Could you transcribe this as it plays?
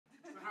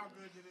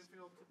good did it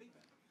feel to be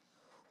back?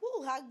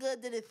 Woo, how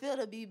good did it feel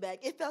to be back?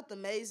 It felt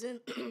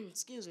amazing.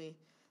 Excuse me.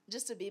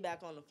 Just to be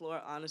back on the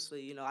floor,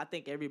 honestly, I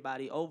think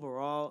everybody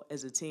overall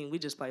as a team, we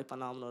just played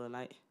phenomenal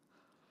tonight.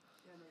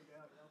 Yeah, no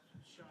doubt. Y'all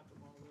shot the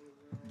ball really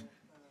well.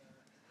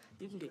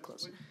 You can get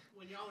closer.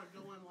 When y'all are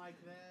going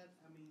like that,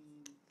 I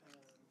mean,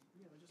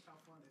 just how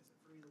fun is it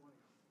for either one of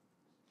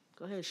y'all?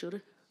 Go ahead,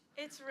 shooter.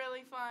 It's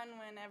really fun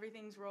when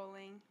everything's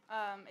rolling.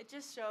 It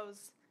just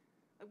shows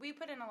we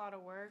put in a lot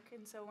of work,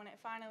 and so when it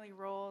finally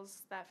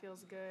rolls, that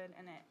feels good,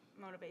 and it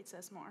motivates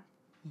us more.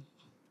 Yeah,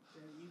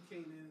 you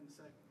came in the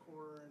second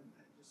quarter, and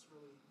it just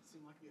really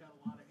seemed like you had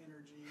a lot of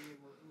energy,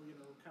 and were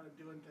kind of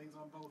doing things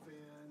on both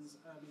ends.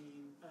 I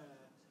mean,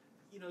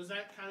 is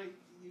that kind of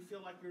you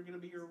feel like you're going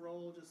to be your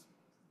role, just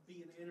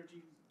be an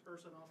energy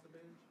person off the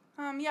bench?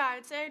 Yeah,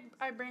 I'd say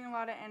I bring a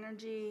lot of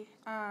energy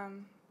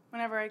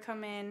whenever I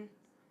come in,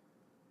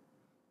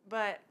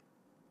 but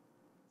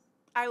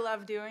I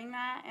love doing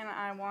that, and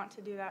I want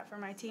to do that for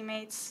my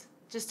teammates,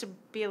 just to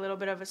be a little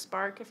bit of a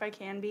spark if I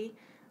can be.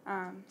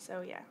 So,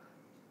 yeah.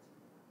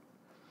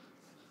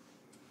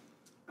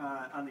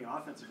 On the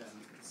offensive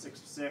end,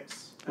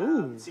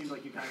 6-6. It seemed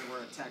like you kind of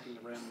were attacking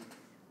the rim,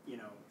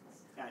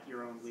 at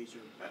your own leisure.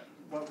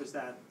 What was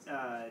that?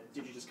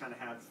 Did you just kind of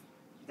have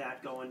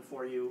that going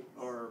for you,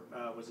 or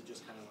was it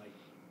just kind of like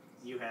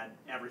you had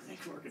everything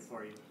working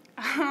for you?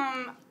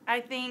 I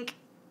think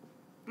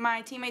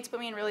my teammates put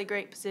me in really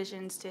great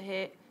positions to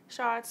hit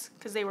shots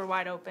because they were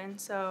wide open.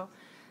 So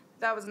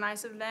that was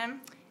nice of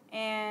them,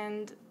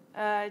 and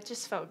it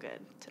just felt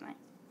good tonight.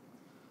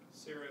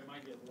 Sarah, it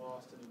might get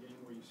lost in a game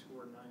where you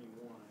scored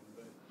 91,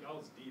 but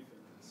y'all's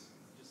defense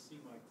just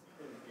seemed like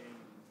the whole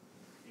game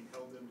and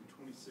held them to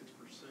 26%,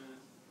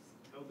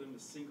 held them to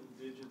single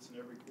digits in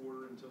every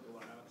quarter until the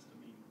last. I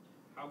mean,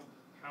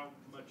 how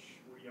much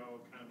were y'all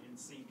kind of in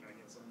sync, I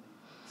guess, on defense?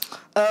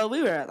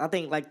 We were, I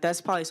think,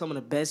 that's probably some of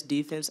the best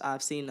defense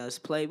I've seen us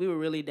play. We were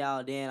really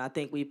dialed in. I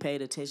think we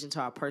paid attention to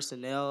our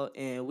personnel,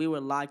 and we were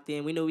locked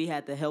in. We knew we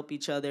had to help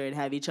each other and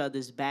have each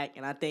other's back,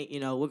 and I think,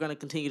 we're going to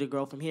continue to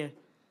grow from here.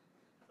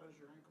 How does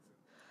your ankle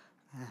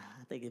feel?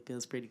 I think it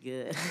feels pretty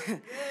good.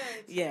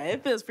 Yeah,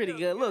 it feels pretty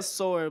good. A little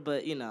sore,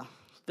 but,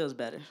 feels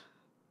better.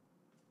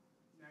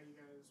 Now you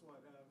guys,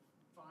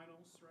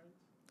 finals, right?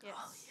 Yes.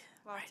 Oh,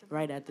 yeah. Lots of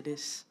Right after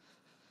this.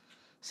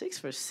 6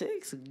 for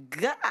 6?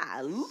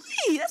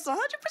 Golly, that's 100%.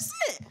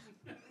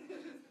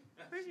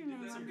 Where's your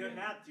name Some on good here?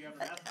 math. Do you have a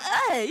math?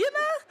 Hey,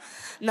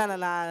 No.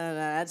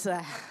 That's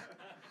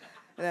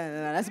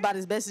that's about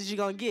as best as you're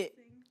going to get.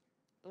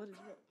 What is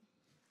that?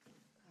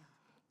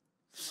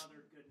 Some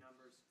other good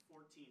numbers,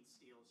 14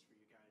 steals for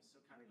you guys.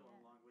 So kind of going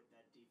along with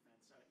that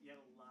defense. You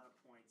had a lot of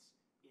points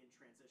in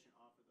transition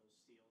off of those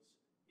steals.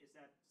 Was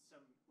that a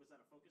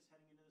focus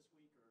heading into this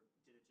week, or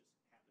did it just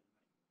happen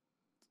tonight?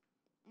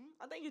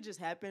 I think it just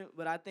happened,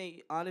 but I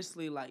think,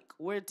 honestly,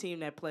 we're a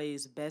team that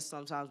plays best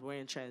sometimes we're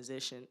in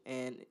transition,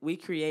 and we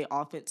create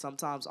offense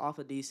sometimes off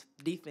of these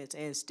defense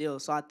and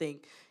steals. So I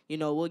think,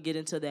 we'll get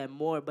into that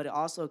more, but it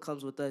also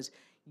comes with us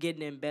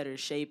getting in better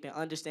shape and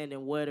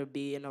understanding where to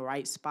be in the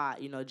right spot,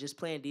 just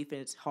playing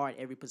defense hard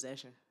every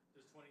possession.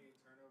 Does 28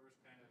 turnovers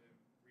kind of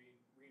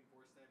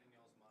reinforce that in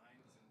y'all's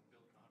minds and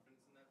build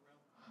confidence in that realm?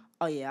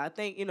 Oh, yeah, I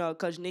think,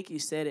 Coach Nikki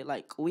said it,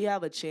 we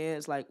have a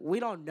chance. We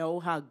don't know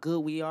how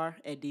good we are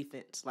at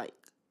defense.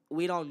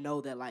 We don't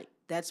know that,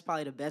 that's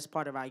probably the best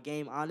part of our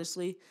game,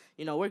 honestly.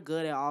 We're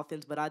good at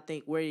offense, but I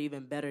think we're an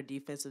even better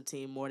defensive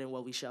team more than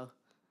what we show.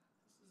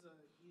 This is a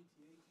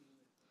UTA team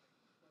that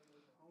played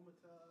Oklahoma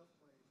tough,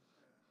 played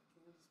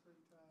Kansas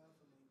pretty tough.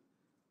 I mean,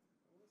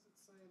 what does it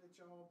say that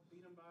y'all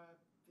beat them by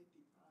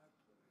 55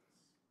 points?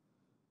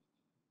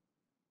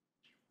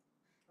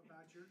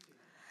 About your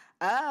team?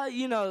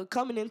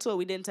 Coming into it,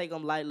 we didn't take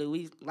them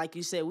lightly. Like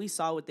you said, we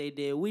saw what they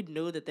did. We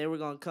knew that they were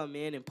going to come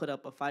in and put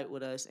up a fight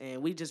with us,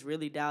 and we just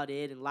really dialed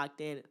in and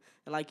locked in.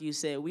 And like you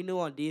said, we knew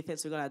on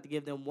defense we're going to have to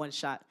give them one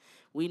shot.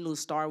 We knew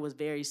Star was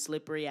very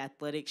slippery,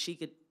 athletic. She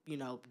could,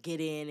 get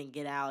in and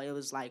get out. It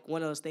was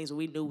one of those things where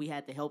we knew we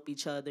had to help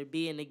each other,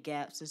 be in the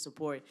gaps and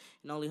support,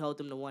 and only hold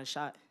them to one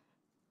shot.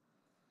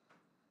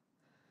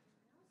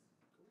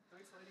 Cool.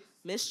 Thanks, ladies.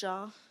 Missed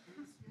y'all.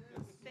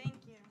 Thank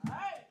you. All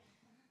right.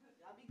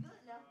 Y'all be good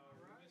now.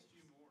 We missed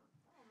you more.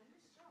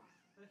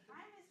 I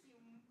miss you.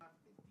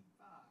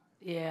 55.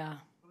 Yeah,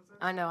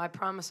 I know. I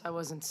promise I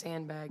wasn't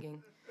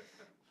sandbagging.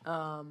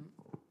 I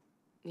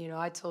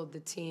told the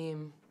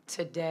team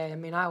today,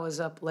 I was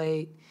up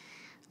late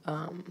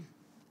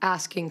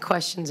asking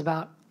questions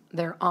about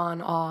their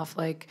on-off,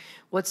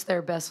 what's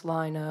their best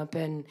lineup,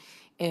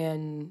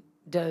 and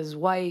does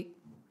White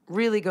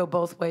really go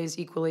both ways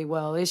equally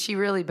well? Is she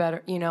really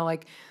better? I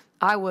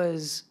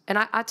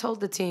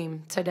told the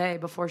team today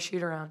before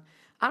shoot-around,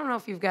 I don't know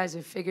if you guys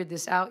have figured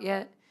this out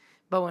yet,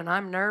 but when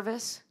I'm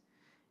nervous,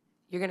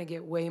 you're going to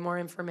get way more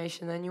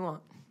information than you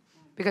want,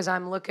 because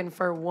I'm looking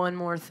for one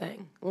more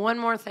thing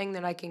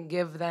that I can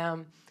give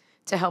them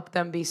to help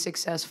them be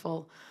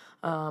successful.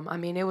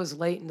 It was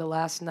late into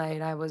last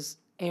night.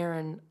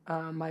 Aaron,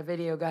 my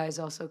video guy, is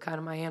also kind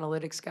of my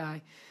analytics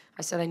guy.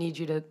 I said, I need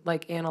you to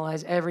like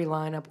analyze every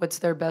lineup. What's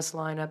their best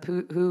lineup?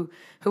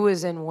 Who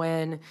is in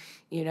when?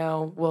 You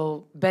know,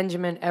 will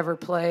Benjamin ever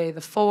play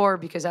the 4?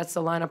 Because that's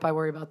the lineup I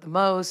worry about the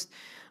most.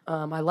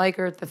 I like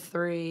her at the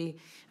 3.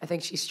 I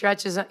think she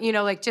stretches, you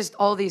know, like just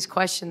all these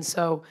questions.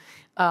 So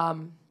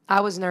I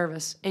was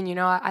nervous. And, you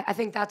know, I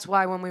think that's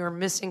why when we were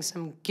missing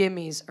some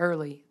gimmies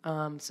early,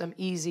 some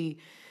easy,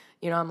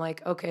 you know, I'm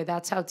like, okay,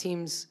 that's how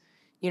teams,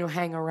 you know,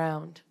 hang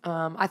around.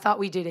 I thought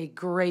we did a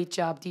great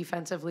job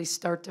defensively,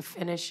 start to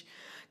finish,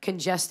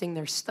 congesting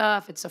their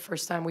stuff. It's the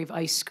first time we've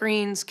iced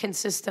screens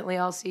consistently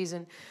all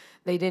season.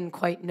 They didn't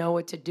quite know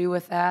what to do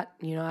with that.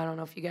 You know, I don't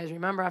know if you guys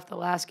remember after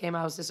the last game,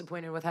 I was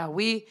disappointed with how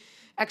we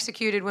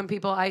executed when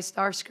people iced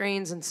our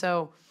screens. And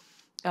so,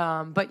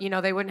 but, you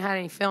know, they wouldn't have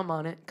any film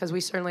on it because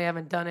we certainly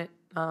haven't done it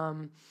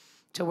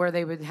to where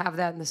they would have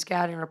that in the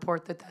scouting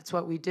report that that's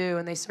what we do.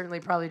 And they certainly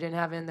probably didn't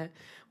have in that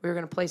we were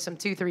going to play some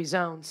 2-3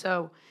 zone.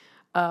 So,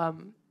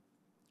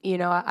 you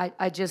know,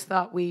 I just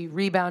thought we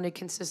rebounded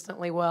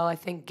consistently well. I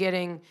think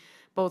getting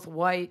both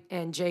White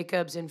and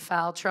Jacobs in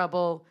foul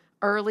trouble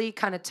early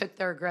kind of took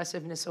their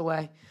aggressiveness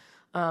away.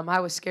 I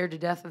was scared to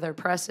death of their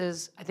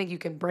presses. I think you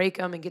can break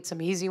them and get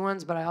some easy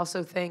ones, but I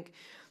also think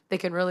they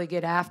can really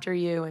get after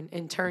you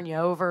and turn you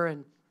over.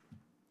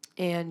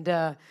 And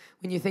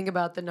when you think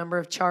about the number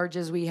of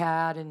charges we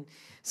had and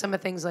some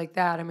of things like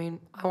that, I mean,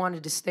 I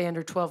wanted to stay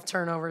under 12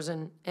 turnovers,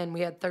 and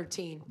we had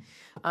 13.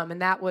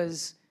 And that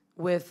was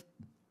with,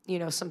 you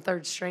know, some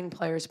third-string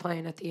players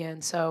playing at the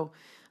end. So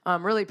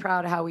I'm really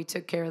proud of how we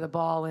took care of the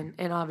ball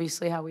and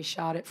obviously how we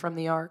shot it from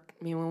the arc.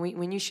 I mean,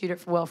 when you shoot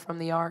it well from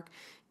the arc,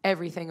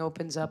 everything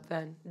opens up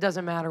then. It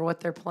doesn't matter what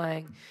they're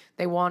playing.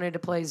 They wanted to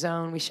play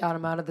zone. We shot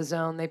them out of the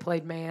zone. They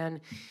played man.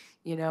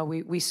 You know,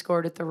 we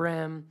scored at the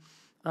rim.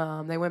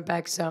 They went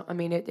back. So, I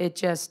mean,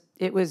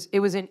 it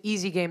was an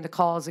easy game to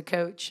call as a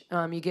coach.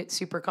 You get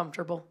super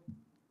comfortable.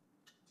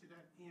 To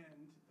that end,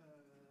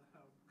 how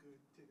good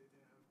did it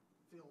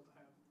feel to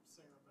have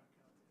Sarah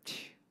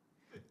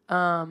back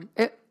out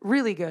there?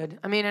 Really good.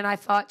 I mean, and I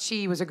thought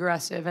she was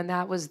aggressive, and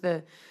that was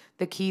the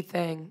key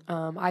thing.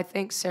 I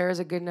think Sarah's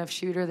a good enough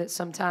shooter that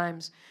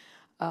sometimes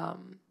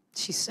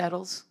she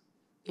settles.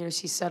 You know,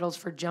 she settles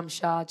for jump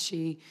shots.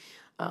 She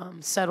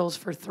settles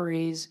for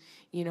threes.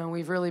 You know,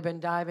 we've really been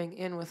diving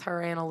in with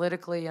her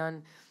analytically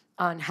on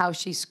how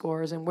she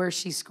scores and where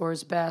she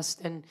scores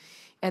best, and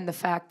the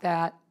fact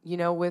that, you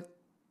know,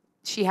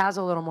 she has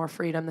a little more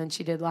freedom than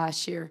she did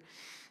last year.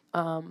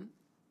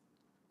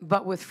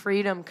 But with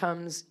freedom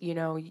comes, you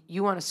know,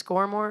 you want to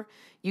score more,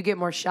 you get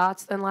more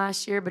shots than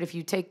last year. But if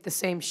you take the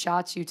same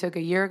shots you took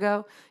a year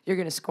ago, you're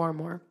going to score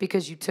more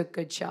because you took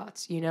good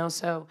shots, you know.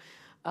 So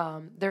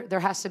there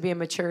has to be a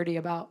maturity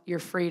about your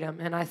freedom.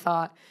 And I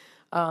thought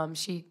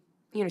she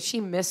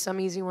missed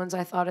some easy ones,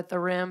 I thought, at the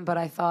rim, but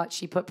I thought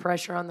she put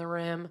pressure on the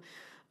rim,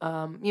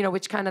 you know,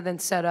 which kind of then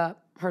set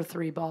up her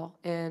 3-ball.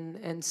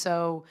 And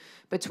so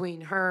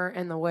between her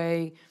and the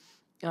way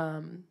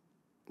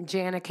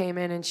Jana came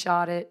in and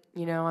shot it,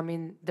 you know, I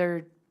mean,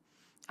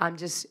 I'm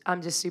just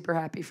super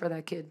happy for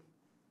that kid.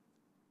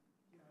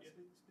 Yeah,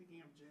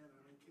 speaking of Jana,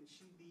 I mean, can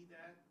she be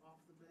that off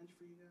the bench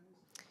for you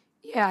guys?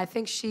 Yeah, I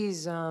think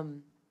she's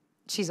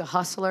a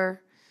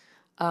hustler.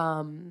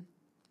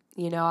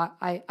 You know,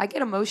 I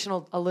get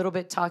emotional a little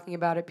bit talking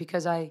about it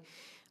because I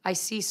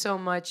see so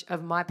much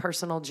of my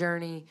personal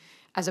journey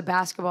as a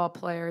basketball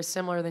player,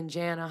 similar than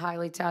Jana,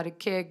 highly touted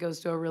kid, goes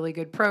to a really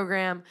good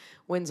program,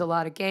 wins a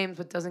lot of games,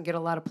 but doesn't get a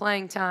lot of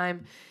playing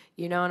time.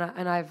 You know,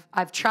 and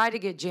I've tried to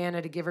get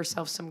Jana to give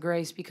herself some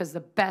grace because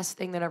the best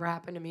thing that ever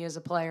happened to me as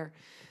a player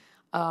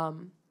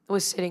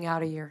was sitting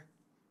out a year.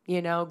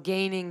 You know,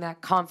 gaining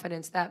that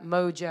confidence, that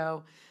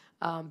mojo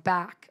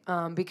back.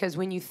 Because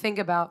when you think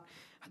about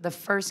the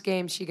first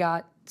game she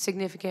got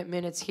significant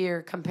minutes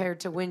here compared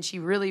to when she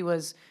really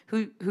was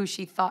who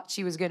she thought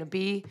she was going to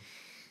be,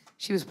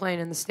 she was playing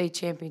in the state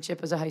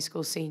championship as a high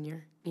school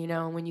senior. You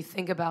know, and when you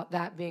think about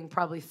that being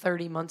probably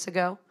 30 months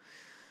ago,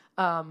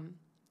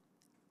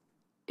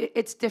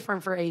 it's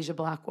different for Asia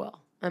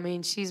Blackwell. I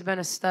mean, she's been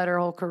a stud her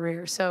whole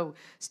career. So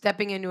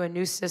stepping into a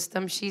new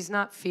system, she's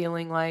not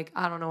feeling like,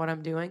 I don't know what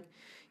I'm doing,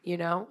 you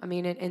know? I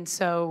mean, and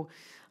so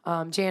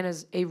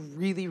Jana's a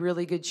really,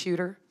 really good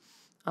shooter.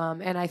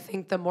 And I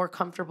think the more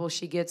comfortable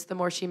she gets, the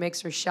more she makes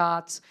her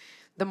shots,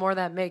 the more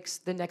that makes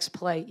the next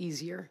play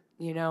easier.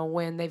 You know,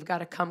 when they've got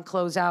to come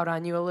close out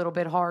on you a little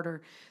bit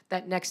harder,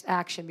 that next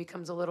action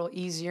becomes a little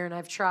easier. And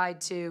I've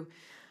tried to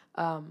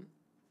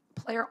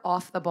play her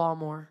off the ball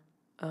more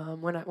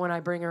when I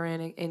bring her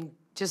in and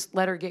just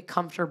let her get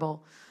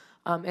comfortable.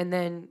 And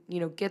then, you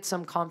know, get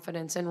some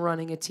confidence in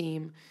running a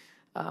team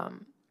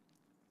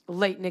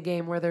late in a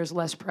game where there's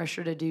less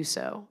pressure to do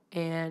so.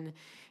 And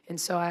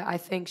so I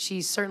think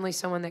she's certainly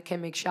someone that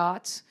can make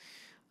shots.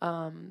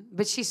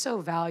 But she's so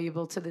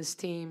valuable to this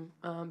team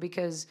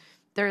because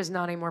there is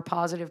not a more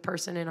positive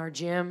person in our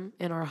gym,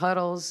 in our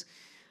huddles.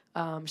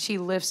 She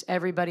lifts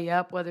everybody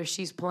up, whether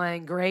she's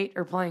playing great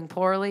or playing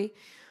poorly.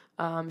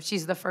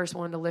 She's the first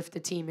one to lift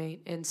a teammate.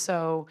 And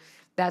so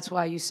that's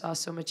why you saw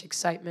so much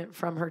excitement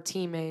from her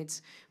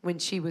teammates when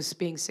she was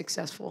being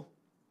successful.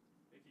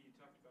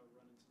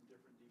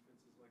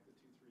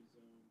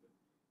 zone, but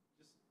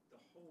just the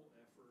whole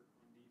effort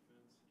on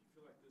defense. Do you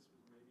feel like this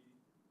was maybe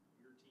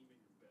your team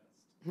at your best?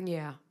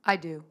 Yeah, I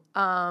do.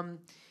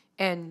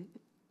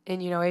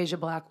 And you know, Asia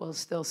Blackwell's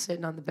still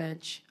sitting on the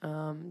bench.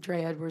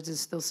 Dre Edwards is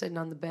still sitting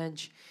on the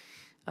bench.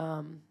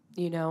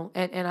 You know,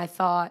 and I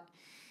thought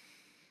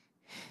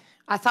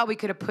we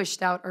could have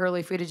pushed out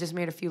early if we'd have just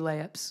made a few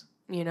layups.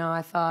 You know,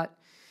 I thought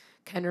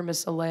Kendra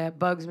missed a layup,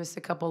 Bugs missed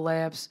a couple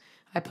layups.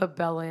 I put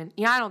Bella in.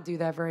 Yeah, I don't do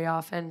that very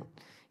often,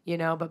 you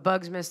know, but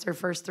Bugs missed her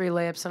first 3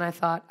 layups, and I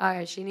thought, all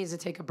right, she needs to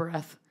take a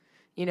breath.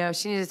 You know,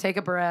 she needs to take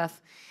a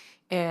breath.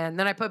 And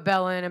then I put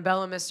Bella in, and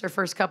Bella missed her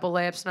first couple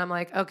layups, and I'm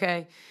like,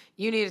 okay,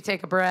 you need to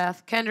take a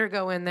breath. Kendra,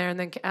 go in there. And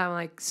then I'm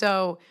like,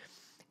 so,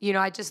 you know,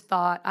 I just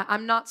thought,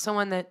 I'm not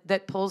someone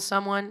that pulls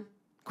someone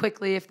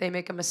quickly if they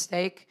make a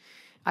mistake.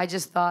 I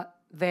just thought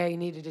they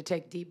needed to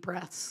take deep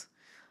breaths.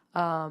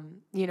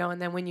 You know,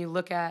 and then when you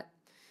look at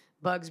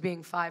Bugs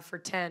being 5 for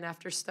 10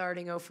 after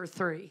starting 0 for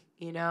 3,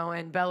 you know,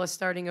 and Bella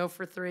starting 0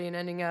 for 3 and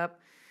ending up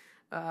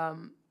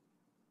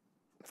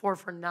 4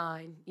 for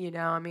 9, you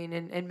know, I mean,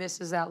 and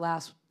misses that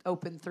last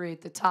open 3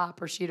 at the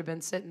top, or she'd have been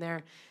sitting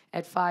there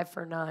at 5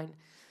 for 9.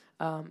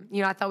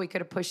 You know, I thought we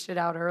could have pushed it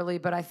out early,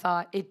 but I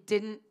thought it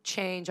didn't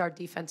change our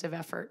defensive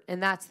effort,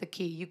 and that's the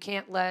key. You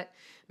can't let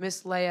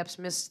missed layups,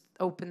 missed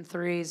open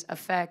 3s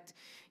affect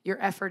your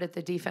effort at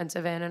the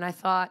defensive end, and I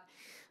thought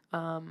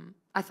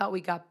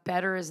we got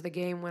better as the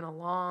game went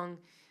along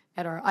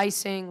at our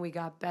icing. We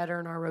got better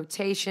in our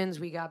rotations.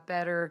 We got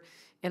better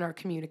in our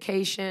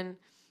communication.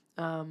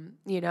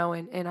 You know,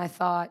 and I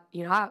thought,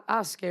 you know, I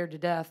was scared to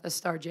death of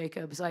Star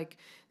Jacobs. Like,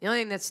 the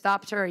only thing that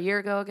stopped her a year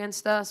ago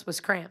against us was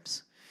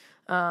cramps,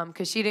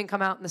 because she didn't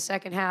come out in the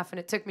second half, and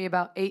it took me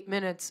about 8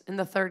 minutes in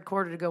the third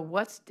quarter to go,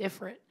 what's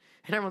different?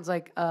 And everyone's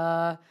like,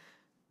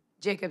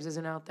 Jacobs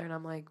isn't out there. And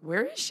I'm like,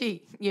 where is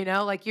she? You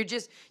know, like,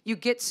 you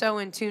get so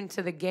in tune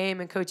to the game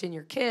and coaching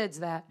your kids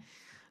that,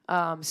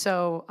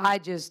 so I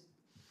just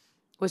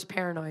was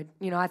paranoid.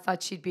 You know, I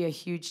thought she'd be a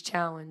huge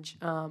challenge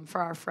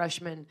for our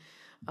freshmen,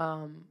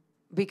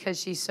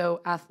 because she's so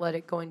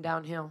athletic going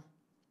downhill.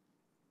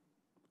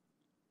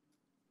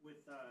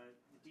 With the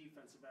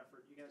defensive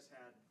effort, you guys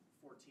had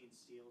 14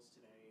 steals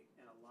today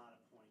and a lot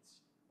of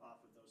points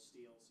off of those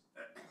steals.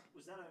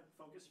 Was that a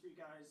focus for you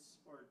guys,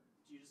 or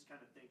do you just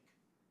kind of think,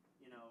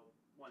 you know,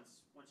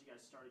 once you guys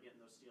started getting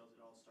those steals,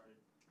 it all started?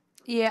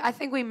 Yeah, I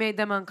think we made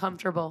them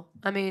uncomfortable.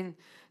 I mean,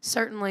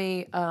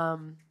 certainly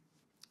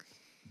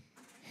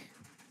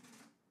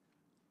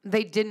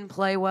they didn't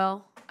play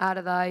well out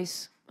of the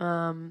ice.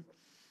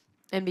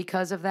 And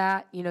because of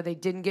that, you know, they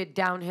didn't get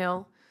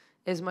downhill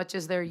as much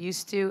as they're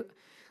used to.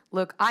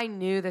 Look, I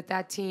knew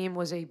that team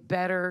was a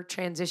better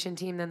transition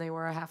team than they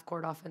were a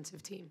half-court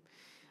offensive team.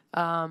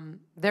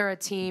 They're a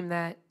team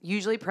that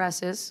usually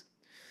presses,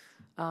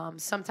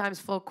 sometimes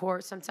full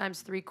court,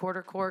 sometimes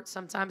three-quarter court,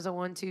 sometimes a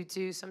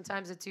 1-2-2,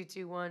 sometimes a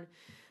 2-2-1.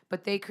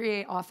 But they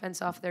create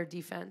offense off their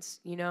defense.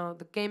 You know,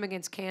 the game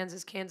against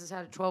Kansas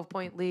had a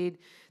 12-point lead.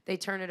 They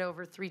turn it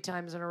over 3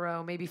 times in a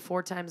row, maybe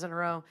 4 times in a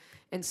row,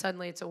 and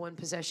suddenly it's a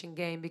one-possession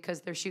game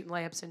because they're shooting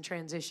layups in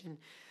transition.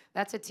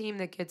 That's a team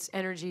that gets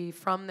energy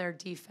from their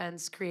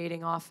defense,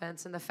 creating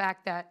offense. And the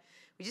fact that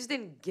we just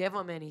didn't give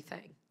them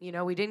anything. You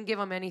know, we didn't give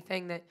them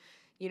anything that,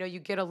 you know, you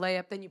get a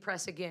layup, then you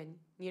press again.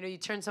 You know, you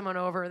turn someone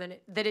over, then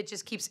it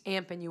just keeps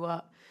amping you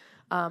up.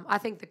 I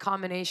think the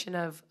combination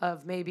of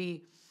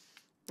maybe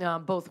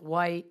both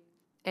White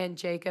and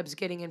Jacobs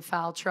getting in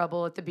foul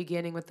trouble at the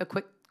beginning with the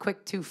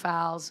quick 2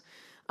 fouls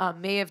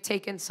may have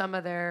taken some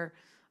of their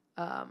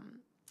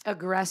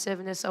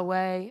aggressiveness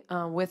away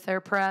with their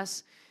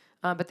press,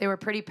 but they were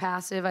pretty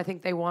passive. I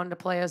think they wanted to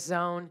play a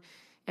zone,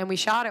 and we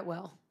shot it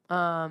well.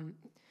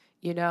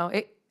 You know,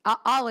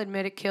 I'll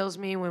admit it kills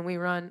me when we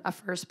run a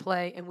first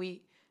play and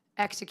we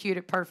execute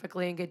it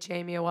perfectly and get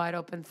Jamie a wide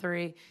open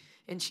 3,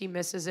 and she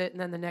misses it, and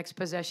then the next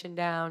possession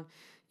down,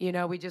 you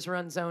know, we just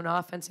run zone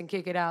offense and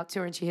kick it out to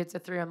her, and she hits a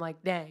 3. I'm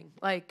like, dang.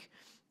 Like,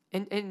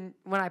 and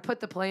when I put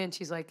the play in,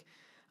 she's like,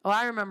 oh,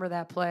 I remember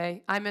that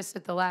play. I missed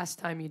it the last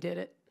time you did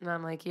it. And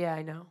I'm like, yeah,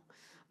 I know.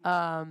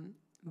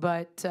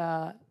 But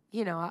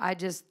you know,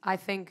 I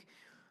think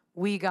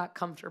we got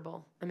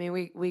comfortable. I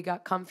mean, we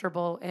got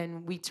comfortable,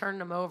 and we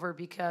turned them over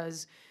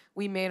because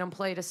we made them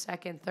play to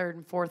second, third,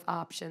 and fourth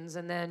options.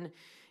 And then,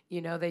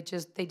 you know, they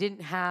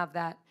didn't have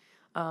that.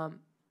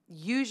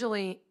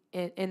 Usually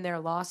in their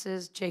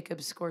losses,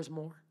 Jacobs scores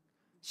more.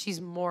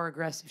 She's more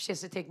aggressive. She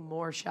has to take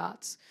more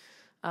shots.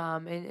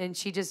 And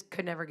she just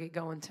could never get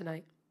going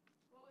tonight.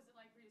 What was it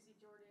like for you to see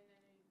Jordan?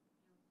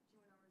 She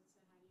went over and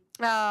said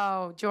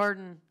hi to you. Oh,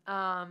 Jordan.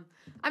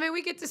 I mean,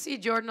 we get to see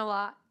Jordan a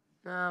lot.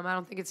 I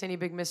don't think it's any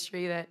big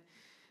mystery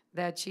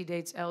that she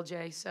dates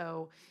LJ.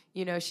 So,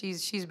 you know,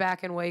 she's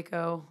back in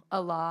Waco a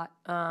lot.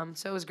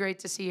 So it was great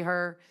to see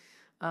her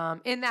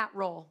in that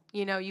role.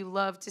 You know, you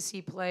love to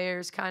see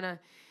players kind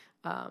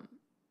of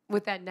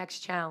with that next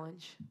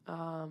challenge.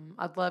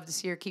 I'd love to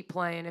see her keep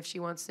playing if she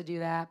wants to do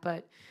that.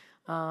 But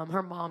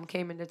her mom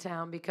came into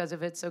town because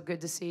of it, so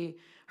good to see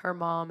her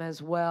mom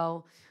as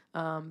well.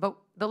 But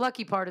the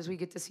lucky part is we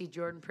get to see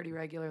Jordan pretty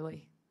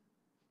regularly.